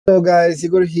Hello guys,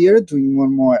 Igor here doing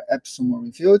one more AppSumo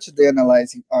review, today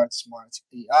analyzing Artsmart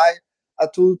AI, a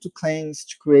tool to claims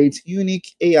to create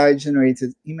unique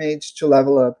AI-generated image to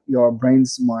level up your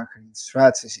brand's marketing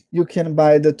strategy. You can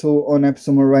buy the tool on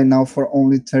AppSumo right now for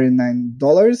only $39,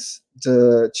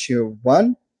 the tier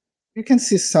 1. You can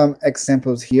see some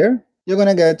examples here. You're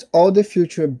gonna get all the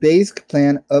future basic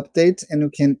plan updates and you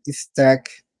can stack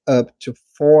up to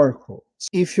 4 codes.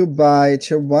 If you buy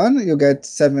tier 1, you get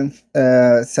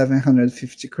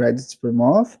 750 credits per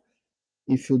month.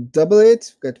 If you double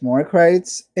it, you get more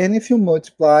credits. And if you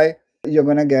multiply, you're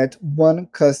gonna get 1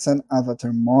 custom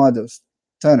avatar models,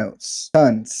 tons.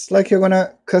 Like you're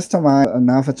gonna customize an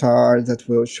avatar that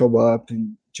will show up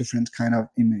in different kind of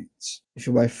image. If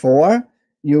you buy 4,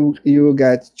 you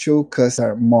get 2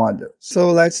 custom models.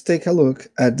 So let's take a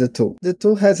look at the tool. The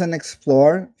tool has an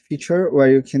explore feature where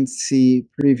you can see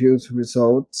previous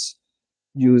results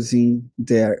using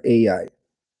their AI.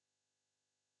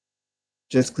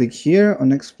 Just click here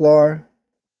on explore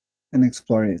and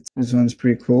explore it. This one's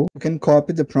pretty cool. You can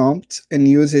copy the prompt and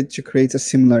use it to create a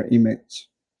similar image.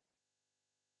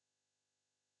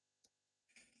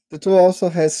 The tool also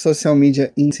has social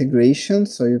media integration,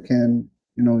 so you can,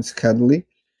 schedule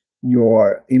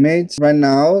your image. Right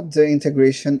now, the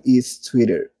integration is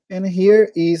Twitter. And here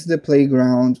is the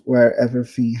playground where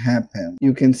everything happens.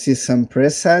 You can see some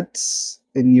presets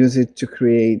and use it to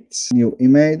create new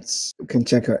images. You can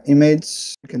check your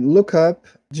image. You can look up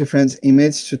different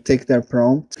images to take their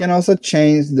prompt. You can also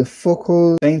change the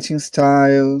focus, painting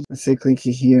style. Let's say click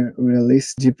here,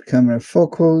 release deep camera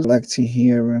focus. Selecting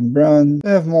here Rembrandt.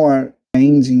 We have more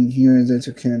changing here that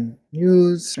you can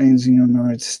use. Changing on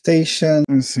ArtStation.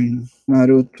 Let's see.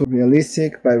 Naruto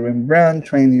Realistic by Rembrandt,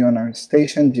 trending on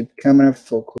ArtStation, deep camera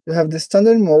focus. You have the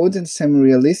standard mode and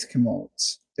semi-realistic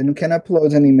modes. Then you can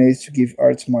upload an image to give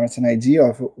Artsmart an idea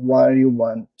of what you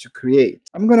want to create.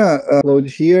 I'm gonna upload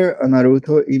here a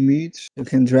Naruto image. You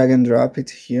can drag and drop it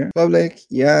here. Public,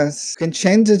 yes. You can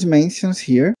change the dimensions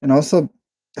here and also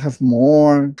have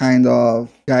more kind of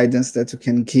guidance that you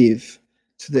can give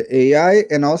to the AI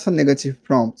and also negative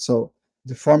prompts. So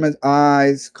deformed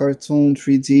eyes, cartoon,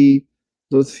 3D,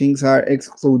 those things are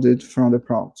excluded from the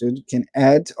prompt. You can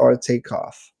add or take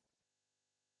off.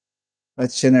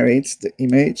 Let's generate the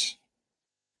image.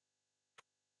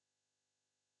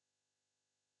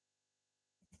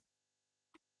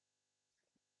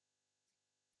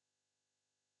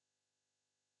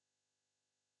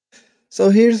 So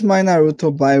here's my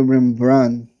Naruto by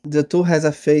Rembrandt. The tool has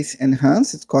a face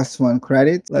enhance, it costs 1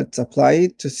 credit. Let's apply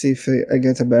it to see if I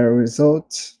get a better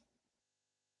result.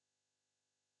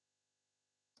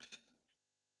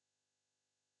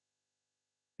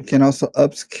 You can also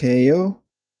upscale.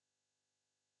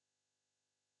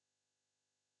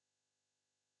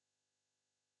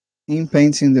 In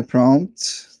painting the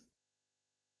prompt.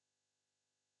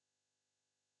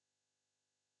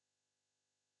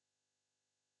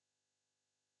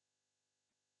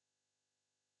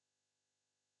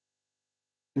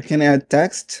 You can add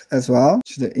text as well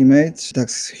to the image.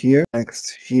 Text here,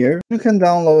 text here. You can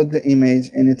download the image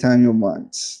anytime you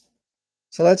want.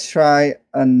 So let's try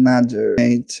another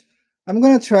image. I'm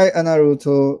gonna try a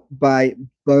Naruto by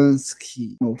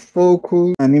Bansky. No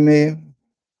focus, anime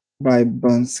by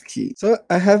Bansky. So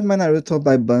I have my Naruto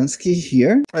by Bansky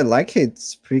here. I like it.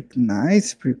 It's pretty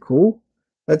nice, pretty cool.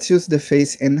 Let's use the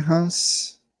face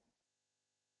enhance.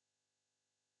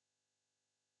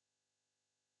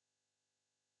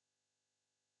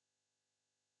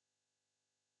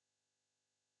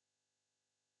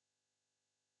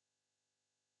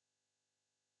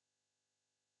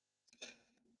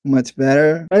 Much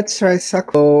better. Let's try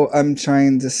Sakura. I'm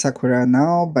trying the Sakura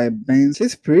now by Ben.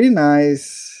 She's pretty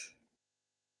nice.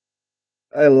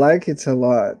 I like it a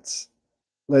lot.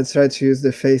 Let's try to use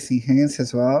the face enhance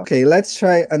as well. Okay, let's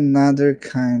try another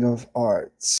kind of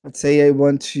art. Let's say I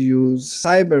want to use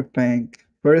cyberpunk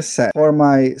preset for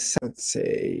my, let's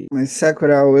say, my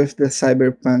Sakura with the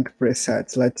cyberpunk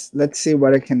presets. Let's see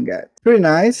what I can get. Pretty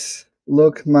nice.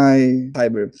 Look my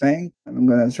cyberpunk. I'm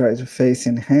gonna try to face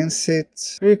enhance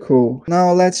it. Pretty cool.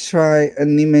 Now let's try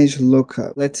an image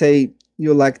lookup. Let's say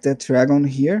you like that dragon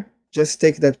here. Just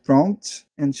take that prompt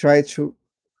and try to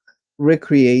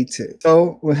recreate it.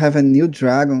 So we have a new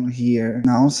dragon here, an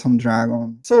awesome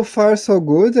dragon. So far so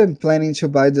good. I'm planning to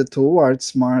buy the tool.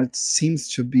 Artsmart seems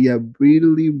to be a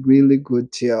really good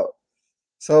deal.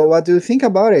 So what do you think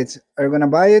about it? Are you gonna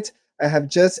buy it? I have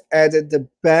just added the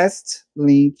best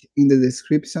link in the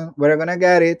description where you're gonna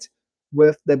get it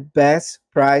with the best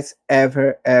price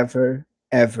ever.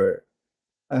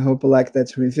 I hope you like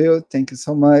that review. Thank you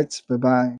so much. Bye bye.